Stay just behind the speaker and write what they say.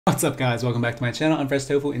What's up guys, welcome back to my channel. I'm Fresh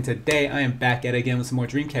Tofu and today I am back at it again with some more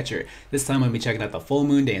Dreamcatcher. This time I'm going to be checking out the full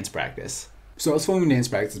moon dance practice. So this full moon dance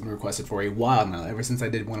practice has been requested for a while now. Ever since I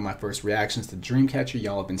did one of my first reactions to Dreamcatcher,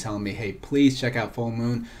 y'all have been telling me, hey, please check out full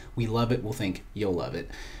moon. We love it, we'll think you'll love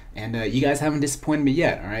it. And you guys haven't disappointed me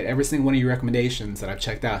yet, alright? Every single one of your recommendations that I've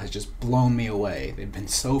checked out has just blown me away. They've been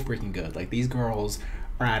so freaking good. Like, these girls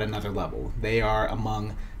are at another level. They are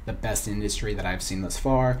among the best in industry that I've seen thus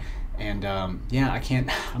far. And yeah, I'm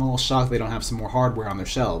a little shocked they don't have some more hardware on their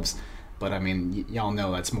shelves. But I mean, y'all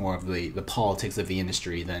know that's more of the politics of the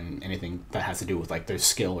industry than anything that has to do with like their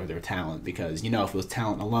skill or their talent. Because, you know, if it was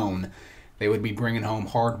talent alone, they would be bringing home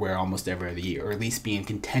hardware almost every other year, or at least be in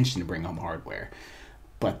contention to bring home hardware.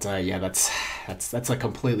 But yeah, that's a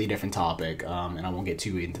completely different topic, and I won't get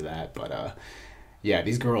too into that. But yeah,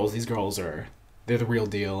 these girls they're the real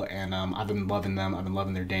deal, and I've been loving them. I've been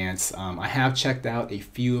loving their dance. I have checked out a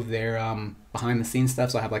few of their behind the scenes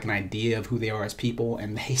stuff, so I have like an idea of who they are as people,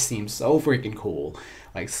 and they seem so freaking cool,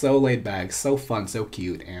 like so laid back, so fun, so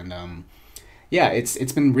cute, and yeah,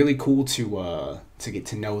 it's been really cool to get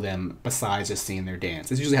to know them besides just seeing their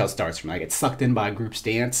dance. It's usually how it starts for me. I get sucked in by a group's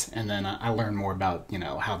dance, and then I learn more about, you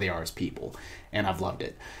know, how they are as people, and I've loved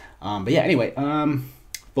it. But yeah, anyway,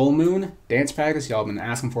 full moon dance practice, y'all been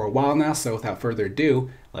asking for a while now, so without further ado,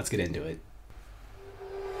 let's get into it.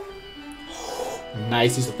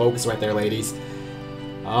 Nice use of focus right there, ladies.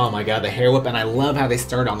 Oh my god, the hair whip, and I love how they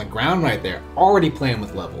start on the ground right there, already playing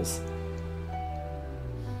with levels.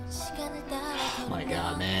 Oh my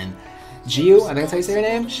god, man. Chuu, I think that's how you say her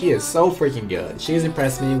name? She is so freaking good. She has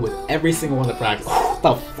impressed me with every single one of the practice.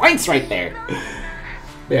 The fights right there!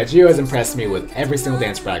 But yeah, Chuu has impressed me with every single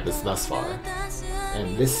dance practice thus far.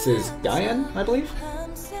 And this is Guyan, I believe?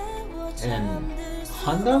 And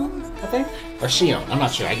Hundam, I think? Or Shion, I'm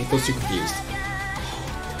not sure, I get those two confused.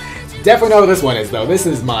 Definitely know what this one is though. This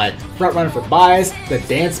is my front runner for bias, the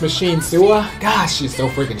dance machine Suwa. Gosh, she's so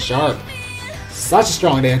freaking sharp. Such a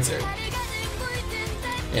strong dancer.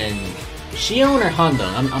 And Shion or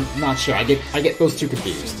Handong, I'm not sure. I get those two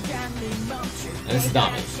confused. And this is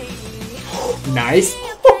Dami. Nice.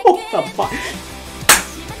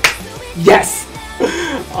 Yes.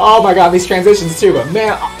 Oh my god, these transitions too. But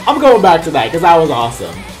man, I'm going back to that because that was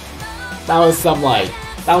awesome. That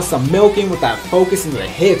was some milking with that focus into the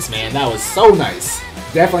hits, man. That was so nice.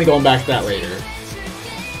 Definitely going back to that later.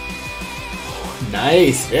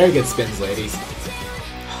 Nice. Very good spins, ladies.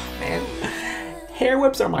 Man. Hair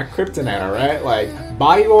whips are my kryptonite, alright? Like,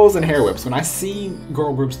 body rolls and hair whips. When I see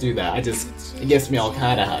girl groups do that, it gets me all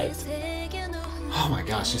kind of hyped. Oh my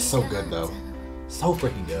gosh, she's so good though. So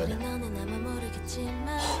freaking good.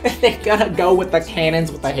 They're gonna go with the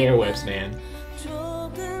cannons with the hair whips, man.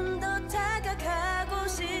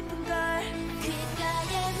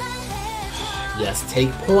 Yes,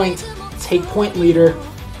 take point. Take point, leader.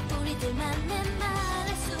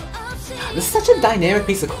 This is such a dynamic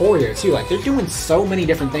piece of choreo too. Like, they're doing so many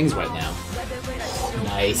different things right now.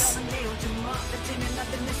 Nice.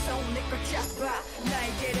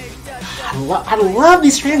 I love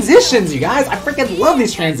these transitions, you guys. I freaking love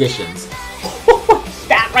these transitions.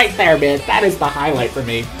 That right there, man. That is the highlight for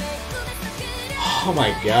me. Oh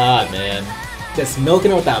my god, man. Just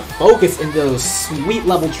milking it with that focus into those sweet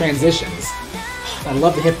level transitions. I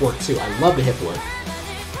love the hip work too. I love the hip work.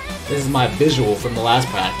 This is my visual from the last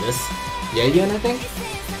practice. Yeyen, I think?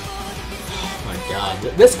 Oh my god.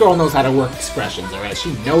 This girl knows how to work expressions, alright?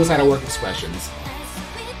 She knows how to work expressions.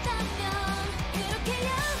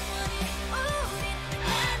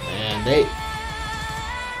 Man,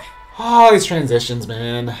 oh, these transitions,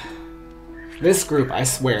 man. This group, I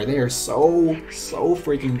swear, they are so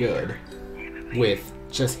freaking good with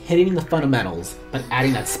just hitting the fundamentals, but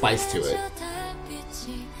adding that spice to it.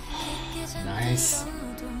 Nice.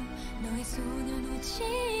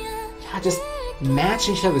 Yeah, just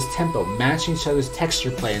matching each other's tempo, matching each other's texture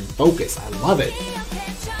play and focus. I love it.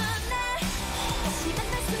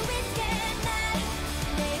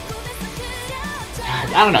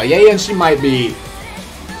 God, I don't know. Yeyen, she might be.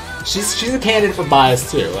 She's a candidate for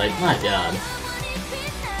bias too. Like, my god.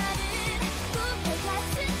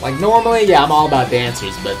 Like, normally, yeah, I'm all about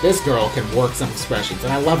dancers, but this girl can work some expressions,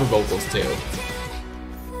 and I love her vocals too.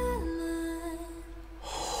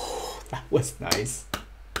 That was nice.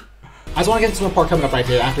 I just want to get into one part coming up right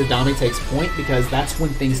here after Dami takes point, because that's when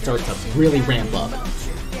things start to really ramp up.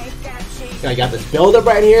 I got this build up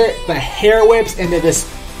right here, the hair whips into this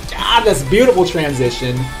beautiful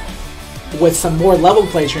transition with some more level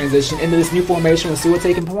play transition into this new formation with Suwa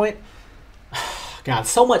taking point. God,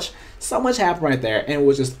 so much happened right there, and it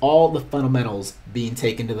was just all the fundamentals being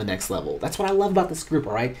taken to the next level. That's what I love about this group,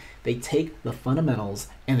 all right? They take the fundamentals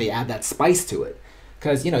and they add that spice to it.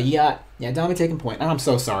 Because, you know, you got Dami taking point, and I'm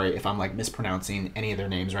so sorry if I'm like mispronouncing any of their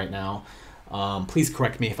names right now. Please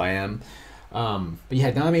correct me if I am. But you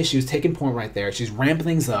had Dami, she was taking point right there. She's ramping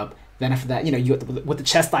things up. Then after that, you know, you got with the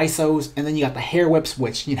chest ISOs, and then you got the hair whips,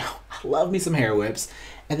 which, you know, I love me some hair whips.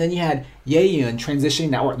 And then you had Yeon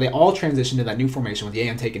transitioning, or they all transitioned to that new formation with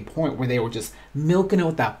Yeon taking point, where they were just milking it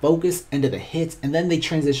with that focus into the hits, and then they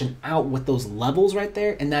transition out with those levels right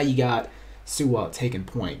there, and now you got Chuu taking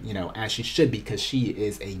point, you know, as she should be, because she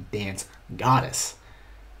is a dance goddess.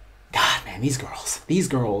 God, man, these girls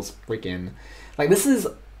freaking, like, this is,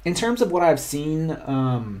 in terms of what I've seen,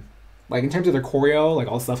 like in terms of their choreo, like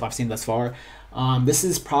all the stuff I've seen thus far, this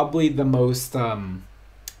is probably the most, I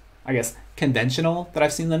guess, conventional that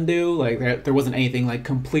I've seen them do. Like there wasn't anything like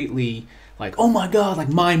completely like, oh my god, like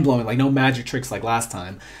mind-blowing, like no magic tricks like last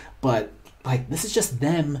time. But like this is just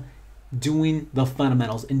them doing the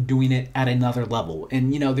fundamentals and doing it at another level.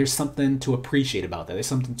 And you know, there's something to appreciate about that. There's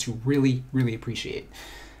something to really, really appreciate.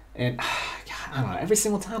 And God, I don't know, every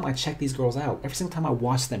single time I check these girls out, every single time I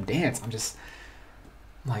watch them dance, I'm just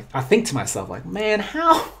like, I think to myself, like, man,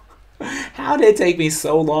 how did it take me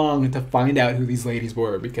so long to find out who these ladies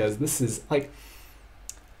were? Because this is like,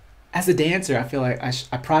 as a dancer, I feel like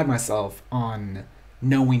I pride myself on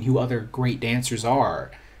knowing who other great dancers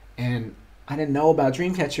are. And I didn't know about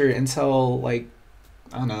Dreamcatcher until like,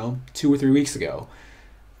 I don't know, 2 or 3 weeks ago.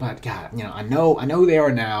 But God, you know, I know who they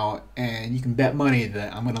are now, and you can bet money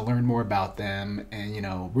that I'm gonna learn more about them and, you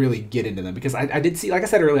know, really get into them, because I did see, like I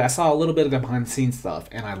said earlier, I saw a little bit of the behind the scenes stuff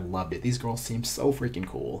and I loved it. These girls seem so freaking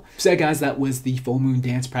cool. So yeah, guys, that was the full moon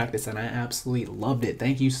dance practice and I absolutely loved it.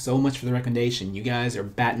 Thank you so much for the recommendation. You guys are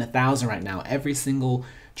batting 1,000 right now. Every single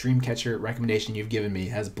Dreamcatcher recommendation you've given me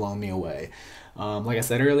has blown me away. Like I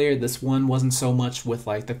said earlier, this one wasn't so much with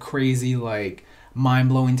like the crazy like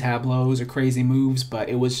mind-blowing tableaus or crazy moves, but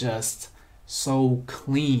it was just so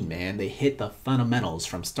clean, man. They hit the fundamentals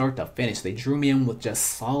from start to finish. They drew me in with just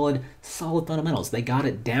solid fundamentals. They got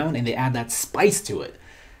it down and they add that spice to it.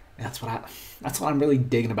 And that's what I'm really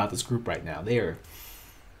digging about this group right now.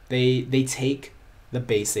 They take the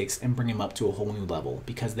basics and bring them up to a whole new level,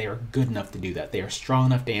 because they are good enough to do that. They are strong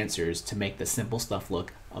enough dancers to make the simple stuff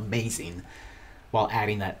look amazing, while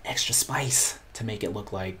adding that extra spice to make it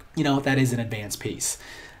look like, you know, that is an advanced piece.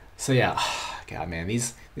 So yeah, God, man,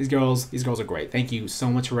 these girls are great. Thank you so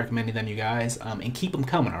much for recommending them, you guys, and keep them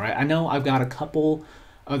coming. All right, I know I've got a couple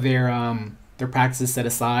of their practices set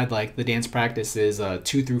aside, like the dance practices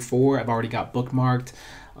 2 through 4. I've already got bookmarked.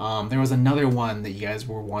 There was another one that you guys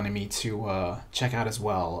were wanting me to check out as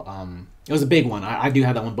well. It was a big one. I do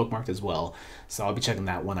have that one bookmarked as well, so I'll be checking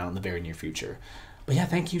that one out in the very near future. But yeah,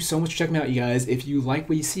 thank you so much for checking me out, you guys. If you like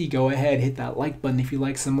what you see, go ahead, hit that like button. If you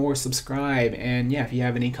like some more, subscribe. And yeah, if you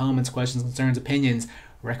have any comments, questions, concerns, opinions,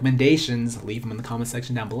 recommendations, leave them in the comment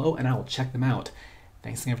section down below and I will check them out.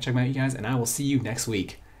 Thanks again for checking me out, you guys, and I will see you next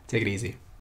week. Take it easy.